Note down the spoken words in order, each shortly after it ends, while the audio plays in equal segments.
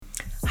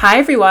Hi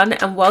everyone,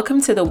 and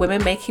welcome to the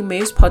Women Making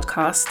Moves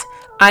podcast.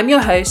 I'm your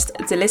host,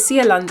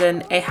 Delicia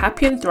London, a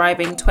happy and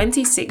thriving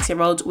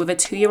 26-year-old with a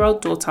 2-year-old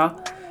daughter.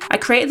 I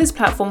created this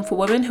platform for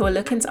women who are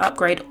looking to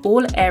upgrade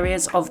all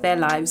areas of their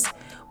lives.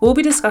 We'll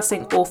be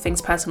discussing all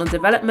things personal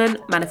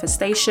development,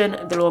 manifestation,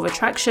 the law of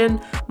attraction,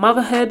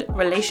 motherhood,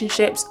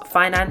 relationships,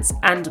 finance,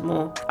 and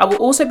more. I will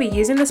also be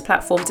using this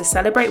platform to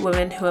celebrate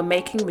women who are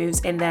making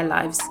moves in their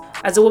lives.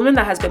 As a woman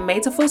that has been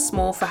made to feel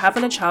small for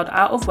having a child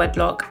out of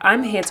wedlock,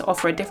 I'm here to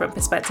offer a different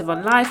perspective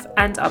on life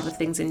and other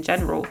things in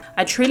general.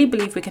 I truly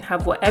believe we can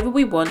have whatever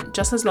we want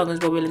just as long as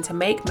we're willing to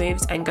make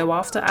moves and go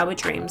after our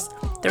dreams.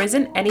 There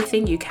isn't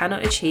anything you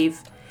cannot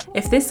achieve.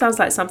 If this sounds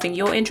like something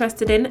you're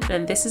interested in,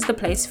 then this is the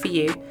place for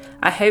you.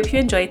 I hope you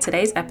enjoyed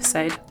today's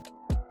episode.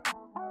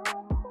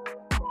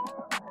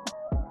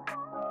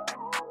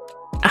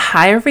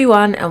 Hi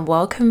everyone, and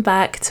welcome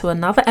back to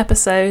another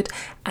episode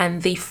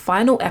and the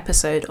final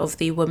episode of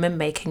the Women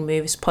Making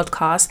Moves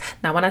podcast.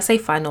 Now, when I say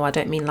final, I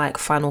don't mean like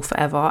final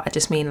forever. I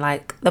just mean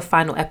like the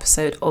final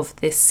episode of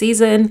this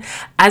season.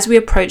 As we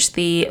approach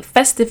the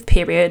festive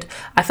period,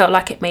 I felt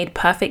like it made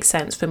perfect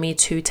sense for me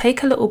to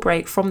take a little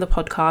break from the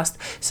podcast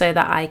so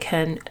that I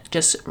can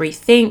just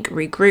rethink,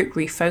 regroup,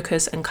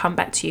 refocus, and come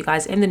back to you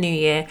guys in the new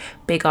year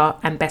bigger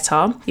and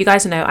better. You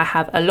guys know I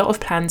have a lot of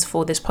plans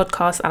for this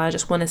podcast and I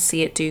just want to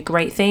see it do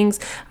great things.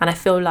 And I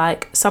feel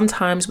like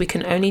sometimes we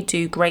can only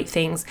do great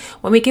things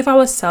when we give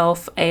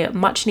ourselves a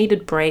much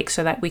needed break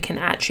so that we can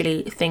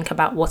actually think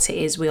about what it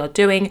is we are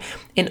doing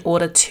in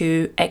order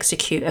to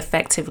execute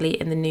effectively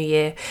in the new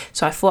year.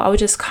 So I thought I would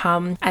just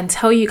come and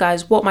tell you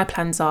guys what my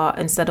plans are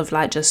instead of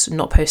like just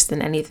not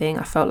posting anything.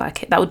 I felt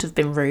like that would have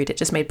been rude. It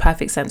just made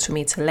perfect sense for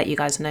me to let you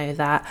guys know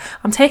that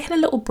I'm taking a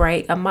little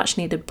break, a much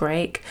needed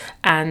break,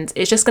 and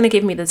it's just going to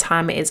give me the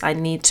time it is I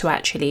need to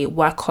actually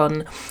work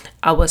on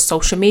our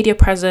social media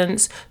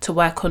presence, to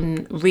work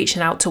on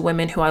reaching out to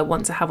women who I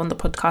want to have on the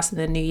podcast in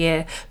the new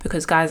year,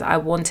 because guys, I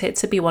want it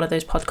to be one of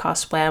those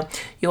podcasts where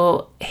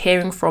you're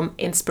hearing from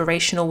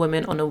inspirational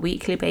women on a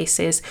weekly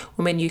basis,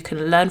 women you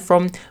can learn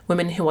from,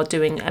 women who are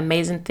doing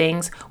amazing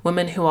things,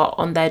 women who are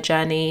on their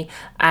journey,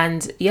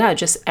 and yeah,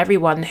 just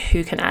everyone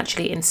who can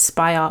actually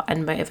inspire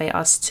and motivate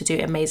us to do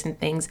amazing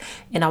things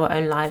in our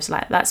own lives.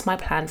 Like, that's my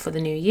plan for the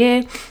new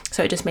year.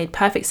 So it just made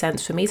perfect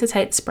sense for me to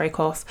take this break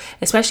off,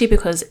 especially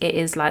because it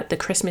is like the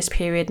Christmas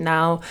period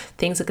now.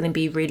 Things are going to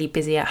be really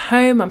busy at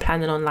home. I'm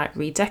planning on like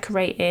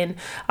redecorating.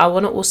 I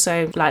want to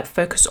also like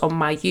focus on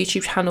my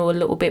YouTube channel a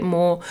little bit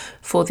more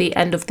for the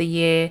end of the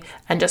year,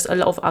 and just a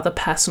lot of other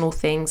personal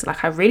things.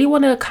 Like, I really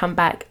want to come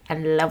back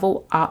and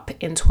level up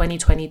in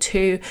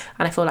 2022,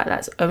 and I feel like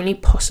that's only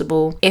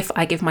possible if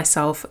I give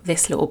myself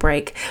this little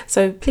break.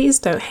 So please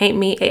don't hate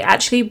me. It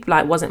actually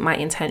like wasn't my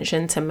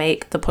intention to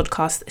make the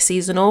podcast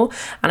seasonal,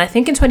 and I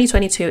think in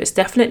 2022 it's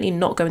definitely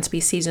not going to be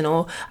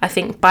seasonal. I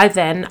think by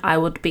then I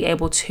would be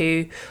able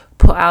to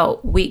put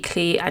out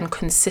weekly and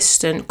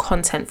consistent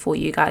content for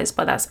you guys,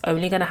 but that's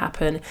only going to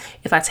happen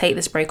if I take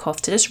this break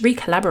off to just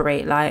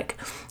recollaborate. Like,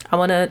 I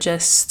want to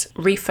just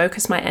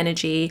refocus my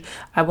energy.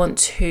 I want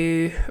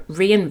to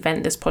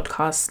reinvent this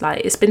podcast.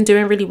 Like, it's been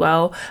doing really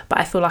well, but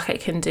I feel like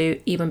it can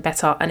do even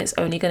better, and it's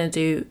only going to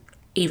do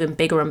even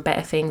bigger and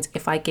better things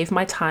if I give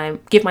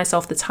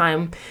myself the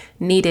time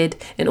needed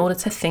in order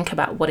to think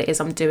about what it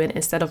is I'm doing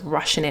instead of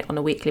rushing it on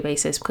a weekly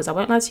basis. Because I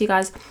won't lie to you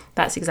guys,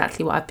 that's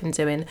exactly what I've been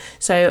doing.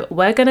 So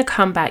we're going to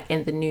come back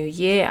in the new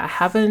year. I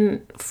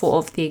haven't thought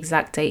of the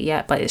exact date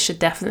yet, but it should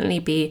definitely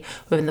be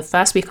within the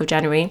first week of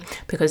January,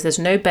 because there's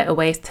no better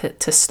way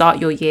to start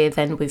your year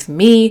than with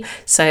me.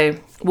 So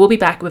we'll be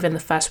back within the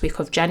first week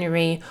of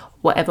January,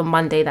 whatever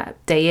Monday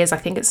that day is. I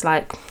think it's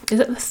like, is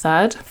it the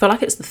 3rd? I feel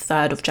like it's the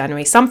 3rd of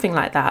January, something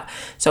like that.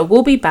 So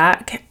we'll be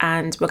back,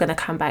 and we're going to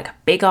come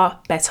back bigger,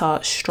 better,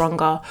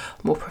 stronger,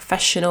 more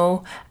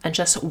professional, and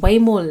just way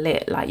more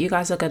lit. Like, you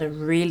guys are going to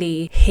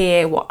really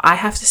hear what I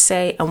have to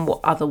say and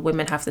what other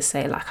women have to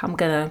say. Like,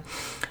 I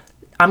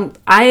am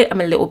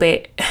a little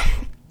bit...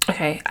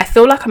 Okay, I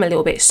feel like I'm a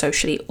little bit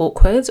socially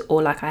awkward,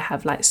 or like I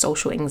have like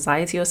social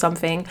anxiety or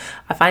something.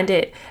 I find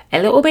it a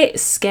little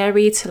bit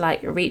scary to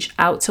like reach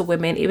out to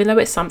women, even though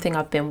it's something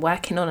I've been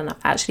working on and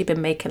I've actually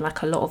been making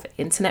like a lot of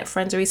internet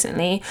friends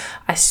recently.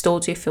 I still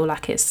do feel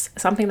like it's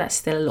something that's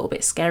still a little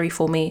bit scary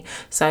for me.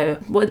 So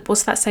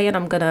what's that saying?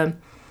 I'm gonna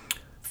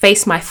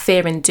face my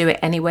fear and do it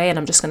anyway, and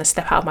I'm just going to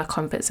step out of my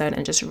comfort zone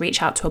and just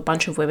reach out to a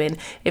bunch of women.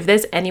 If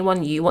there's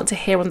anyone you want to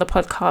hear on the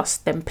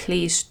podcast, then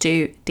please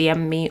do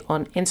DM me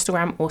on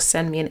Instagram or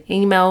send me an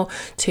email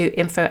to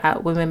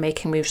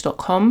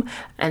info@womenmakingmoves.com,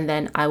 and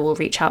then I will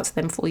reach out to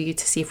them for you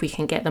to see if we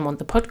can get them on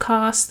the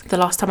podcast. The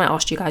last time I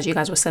asked you guys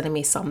were sending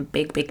me some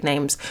big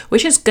names,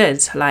 which is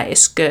good. Like,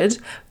 it's good,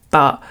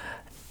 but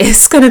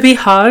it's going to be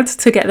hard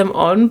to get them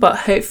on, but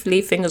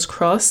hopefully, fingers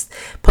crossed,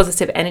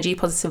 positive energy,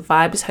 positive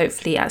vibes.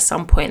 Hopefully at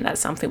some point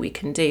that's something we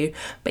can do.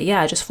 But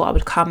yeah, I just thought I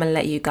would come and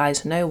let you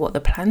guys know what the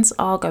plans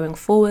are going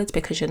forward,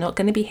 because you're not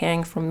going to be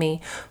hearing from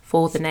me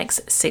for the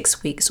next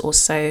 6 weeks or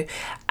so.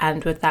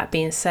 And with that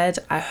being said,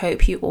 I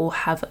hope you all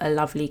have a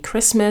lovely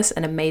Christmas,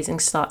 an amazing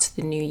start to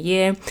the new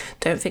year.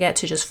 Don't forget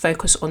to just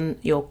focus on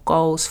your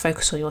goals,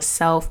 focus on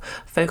yourself,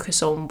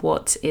 focus on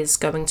what is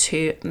going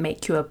to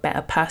make you a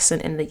better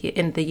person in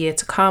the year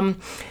to come.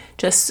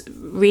 Just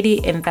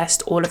really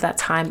invest all of that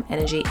time,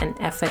 energy and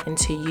effort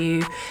into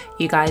you.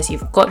 You guys,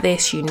 you've got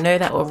this. You know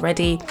that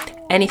already.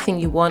 Anything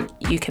you want,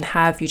 you can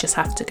have. You just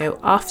have to go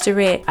after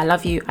it. I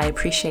love you. I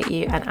appreciate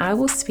you. And I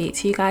will speak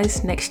to you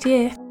guys next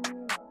year.